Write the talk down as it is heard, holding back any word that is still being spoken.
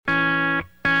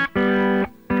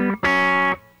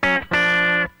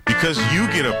Because you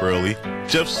get up early,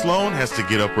 Jeff Sloan has to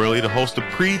get up early to host the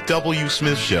Pre-W.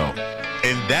 Smith Show.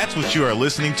 And that's what you are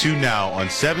listening to now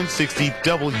on 760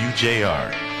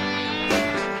 WJR.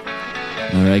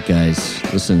 All right, guys.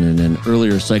 Listen, in an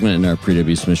earlier segment in our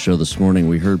Pre-W. Smith Show this morning,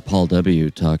 we heard Paul W.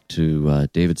 talk to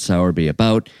David Sowerby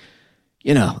about,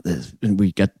 and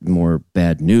we got more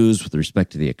bad news with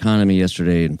respect to the economy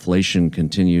yesterday. Inflation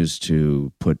continues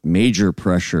to put major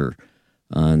pressure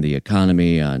on the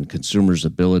economy, on consumers'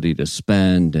 ability to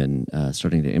spend, and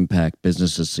starting to impact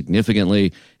businesses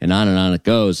significantly, and on it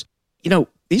goes.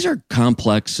 These are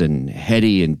complex and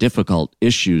heady and difficult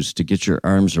issues to get your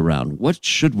arms around. What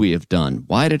should we have done?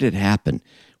 Why did it happen?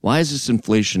 Why is this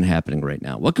inflation happening right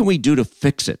now? What can we do to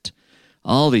fix it?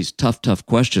 All these tough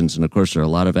questions, and of course there are a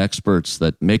lot of experts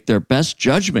that make their best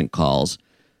judgment calls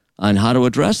on how to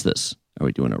address this. Are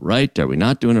we doing it right? Are we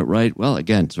not doing it right? Well,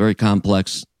 again, it's very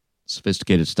complex,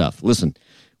 sophisticated stuff. Listen,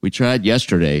 we tried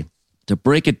yesterday to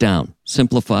break it down,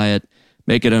 simplify it,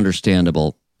 make it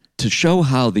understandable, to show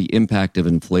how the impact of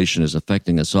inflation is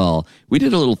affecting us all. We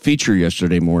did a little feature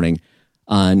yesterday morning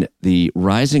on the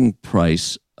rising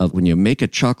price of when you make a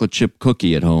chocolate chip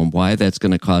cookie at home, why that's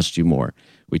going to cost you more.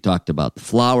 We talked about the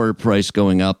flour price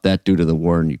going up, that due to the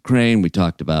war in Ukraine. We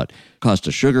talked about cost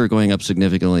of sugar going up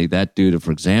significantly, that due to,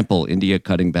 for example, India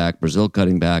cutting back, Brazil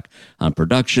cutting back on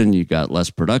production. You've got less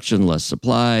production, less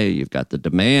supply. You've got the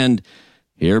demand.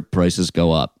 Here, prices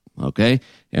go up, okay?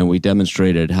 And we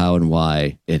demonstrated how and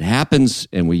why it happens,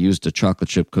 and we used a chocolate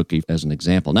chip cookie as an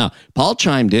example. Now, Paul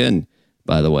chimed in,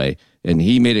 by the way, and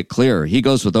he made it clear. He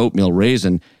goes with oatmeal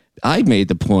raisin. I made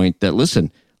the point that,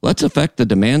 listen, let's affect the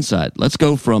demand side. Let's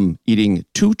go from eating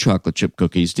 2 chocolate chip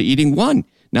cookies to eating 1.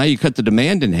 Now you cut the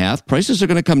demand in half. Prices are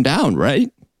going to come down,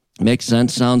 right? Makes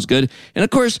sense. Sounds good. And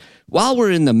of course, while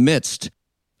we're in the midst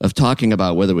of talking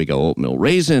about whether we go oatmeal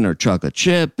raisin or chocolate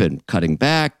chip and cutting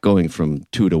back, going from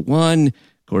 2 to 1, of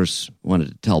course, wanted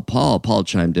to tell Paul. Paul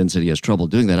chimed in, said he has trouble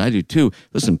doing that. I do too.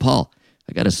 Listen, Paul,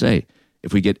 I got to say,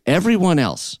 if we get everyone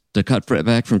else to cut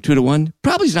back from 2 to 1,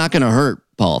 probably is not going to hurt,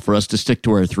 Paul, for us to stick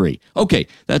to our 3. Okay,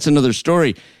 that's another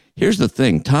story. Here's the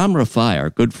thing. Tom Rifai,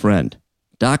 our good friend,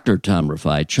 Dr. Tom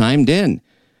Rifai, chimed in.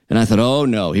 And I thought, oh,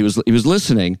 no. He was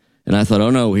listening. And I thought,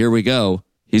 oh, no, here we go.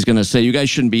 He's going to say, you guys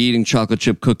shouldn't be eating chocolate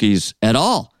chip cookies at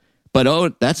all.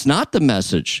 But, that's not the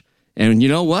message. And you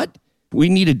know what? We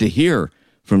needed to hear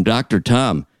from Dr.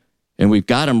 Tom. And we've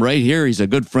got him right here. He's a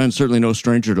good friend, certainly no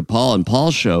stranger to Paul and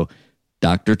Paul's show.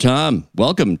 Dr. Tom,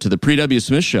 welcome to the Pre-W.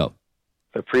 Smith Show.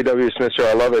 The Pre-W. Smith Show.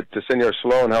 I love it. To Senor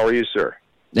Sloan, how are you, sir?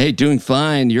 Hey, doing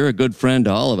fine. You're a good friend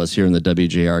to all of us here in the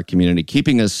WJR community,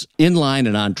 keeping us in line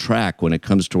and on track when it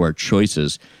comes to our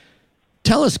choices.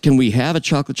 Tell us, can we have a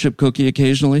chocolate chip cookie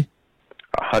occasionally?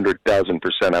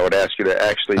 100,000%. I would ask you to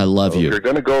actually... I love you. If you're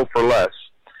going to go for less,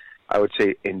 I would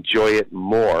say enjoy it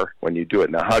more when you do it.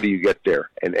 Now, how do you get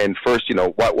there? And first,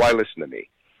 why listen to me?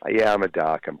 Yeah, I'm a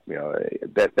doc.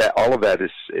 That all of that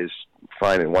is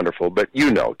fine and wonderful. But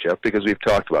Jeff, because we've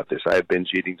talked about this. I have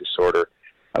binge eating disorder.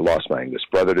 I lost my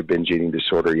youngest brother to binge eating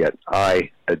disorder, yet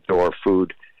I adore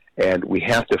food, and we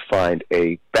have to find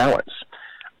a balance.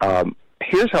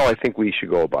 Here's how I think we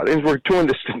should go about it. And we're doing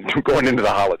this going into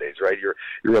the holidays, right? You're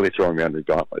really throwing me under the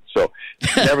gauntlet. So,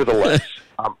 nevertheless,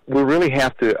 we really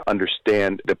have to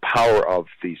understand the power of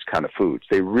these kind of foods.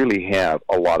 They really have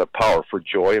a lot of power for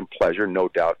joy and pleasure, no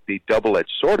doubt. The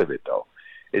double-edged sword of it, though,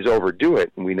 is overdo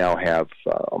it. And we now have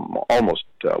almost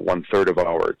one-third of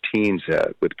our teens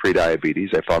with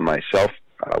prediabetes. I found myself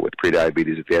with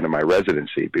prediabetes at the end of my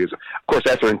residency because, of course,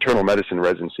 after internal medicine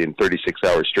residency in 36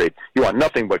 hours straight, you want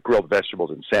nothing but grilled vegetables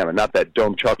and salmon, not that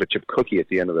domed chocolate chip cookie at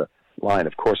the end of the line.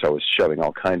 Of course, I was shoving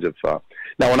all kinds of...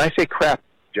 Now, when I say crap,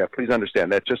 Jeff, please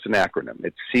understand, that's just an acronym.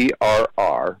 It's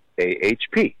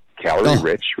CRRAHP,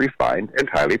 calorie-rich, refined, and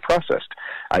highly processed.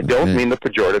 I don't mean the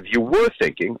pejorative you were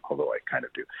thinking, although I kind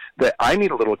of do, that I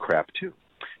need a little crap, too.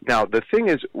 Now, the thing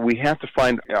is, we have to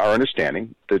find our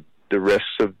understanding, the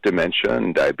risks of dementia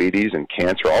and diabetes and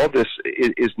cancer. All of this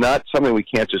is not something we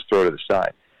can't just throw to the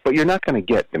side. But you're not going to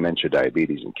get dementia,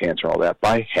 diabetes, and cancer, all that,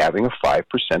 by having a 5%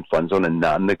 fund zone, a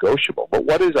non-negotiable. But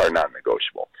what is our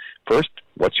non-negotiable? First,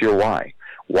 what's your why?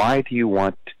 Why do you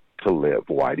want to live?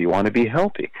 Why do you want to be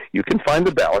healthy? You can find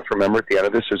the balance. Remember, at the end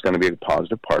of this, there's going to be a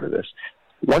positive part of this.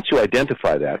 Once you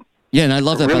identify that, yeah, and I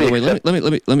love that. Really, by the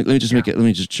way, let me just make it. Let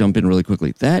me just jump in really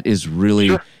quickly. That is really,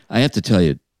 sure. I have to tell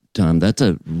you, Tom, that's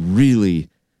a really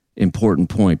important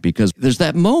point because there's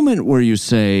that moment where you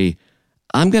say,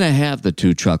 I'm going to have the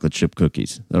 2 chocolate chip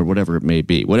cookies or whatever it may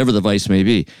be, whatever the vice may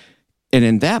be. And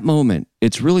in that moment,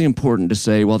 it's really important to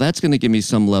say, well, that's going to give me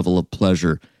some level of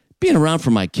pleasure. Being around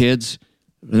for my kids,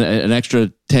 an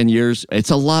extra 10 years,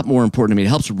 it's a lot more important to me. It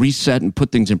helps reset and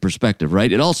put things in perspective,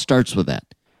 right? It all starts with that.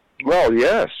 Well,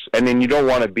 yes. And then you don't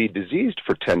want to be diseased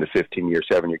for 10 to 15 years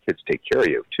having your kids take care of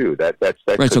you, too. That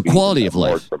right, so quality of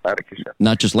life.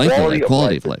 Not just length of life,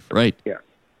 quality of life, right. Yeah,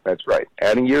 that's right.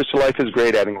 Adding years to life is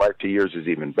great. Adding life to years is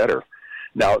even better.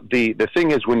 Now, the thing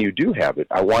is, when you do have it,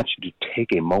 I want you to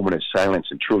take a moment of silence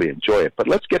and truly enjoy it. But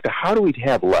let's get to how do we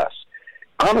have less?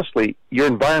 Honestly, your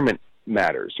environment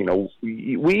matters. You know,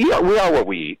 we are what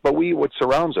we eat, but we eat what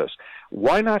surrounds us.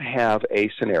 Why not have a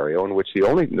scenario in which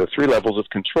the three levels of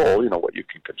control, you know, what you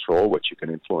can control, what you can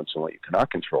influence, and what you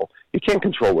cannot control. You can't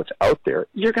control what's out there.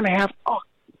 You're going to have a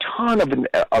ton of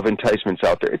enticements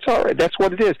out there. It's all right. That's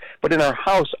what it is. But in our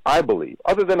house, I believe,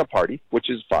 other than a party, which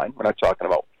is fine, we're not talking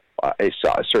about a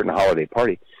certain holiday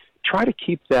party, try to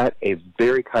keep that a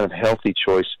very kind of healthy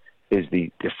choice is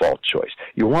the default choice.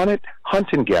 You want it, hunt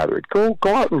and gather it. Go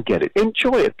out and get it.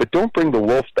 Enjoy it, but don't bring the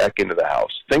wolf back into the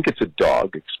house. Think it's a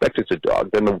dog, expect it's a dog,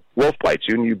 then the wolf bites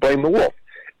you and you blame the wolf.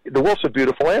 The wolf's a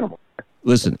beautiful animal.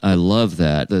 Listen, I love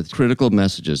that. The critical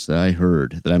messages that I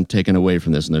heard that I'm taking away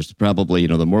from this, and there's probably,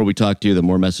 the more we talk to you, the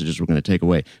more messages we're going to take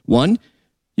away. One,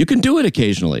 you can do it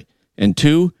occasionally. And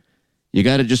two, you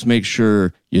got to just make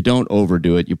sure you don't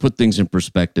overdo it. You put things in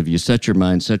perspective. You set your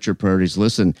mind, set your priorities.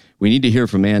 Listen, we need to hear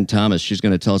from Ann Thomas. She's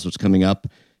going to tell us what's coming up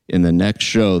in the next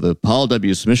show, the Paul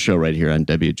W. Smith Show right here on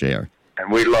WJR. And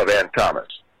we love Ann Thomas.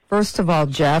 First of all,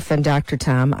 Jeff and Dr.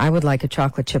 Tom, I would like a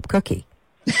chocolate chip cookie.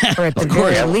 Or at the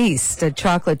very least, a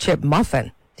chocolate chip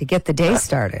muffin to get the day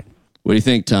started. What do you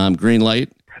think, Tom? Green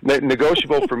light?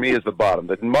 Negotiable for me is the bottom.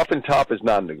 The muffin top is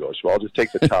non-negotiable. I'll just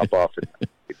take the top off.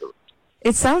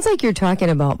 It sounds like you're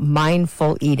talking about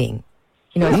mindful eating.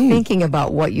 Thinking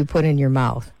about what you put in your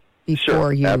mouth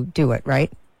before you do it,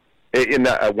 right? In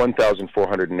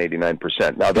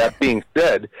 1,489%. Now, that being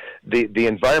said, the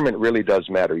environment really does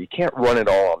matter. You can't run it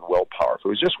all on willpower. If it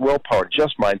was just willpower,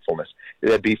 just mindfulness,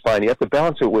 that'd be fine. You have to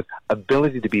balance it with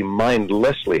ability to be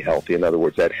mindlessly healthy. In other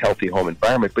words, that healthy home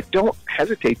environment. But don't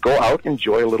hesitate. Go out,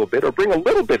 enjoy a little bit, or bring a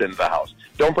little bit into the house.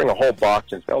 Don't bring a whole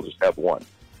box and say, I'll just have one.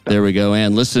 There we go.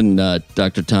 And listen,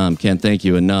 Dr. Tom, can't thank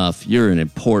you enough. You're an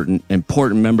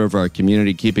important member of our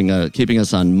community, keeping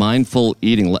us on mindful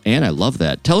eating. And I love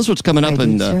that. Tell us what's coming up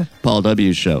in Paul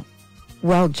W.'s show.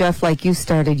 Well, Jeff, like you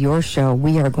started your show,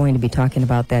 we are going to be talking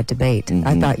about that debate. Mm-hmm.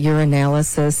 I thought your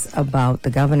analysis about the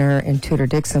governor and Tudor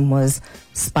Dixon was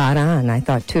spot on. I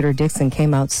thought Tudor Dixon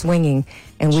came out swinging,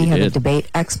 and we have a debate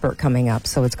expert coming up.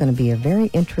 So it's going to be a very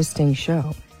interesting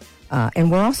show.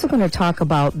 And we're also going to talk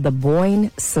about the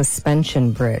Boyne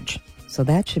Suspension Bridge. So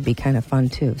that should be kind of fun,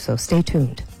 too. So stay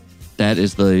tuned. That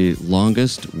is the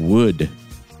longest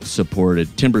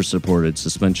timber-supported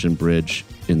suspension bridge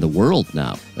in the world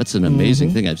now. That's an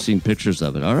amazing thing. I've seen pictures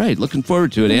of it. All right, looking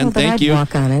forward to it, Ann. Thank you. I'd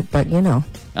walk on it, but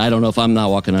I don't know if I'm not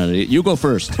walking on it. You go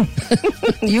first.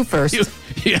 You first.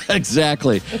 Yeah,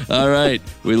 exactly. All right.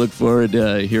 We look forward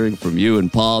to hearing from you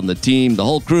and Paul and the team, the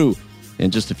whole crew, in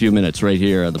just a few minutes right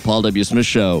here on the Paul W. Smith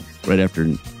Show, right after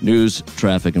news,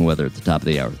 traffic, and weather at the top of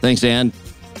the hour. Thanks, Ann.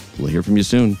 We'll hear from you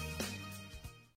soon.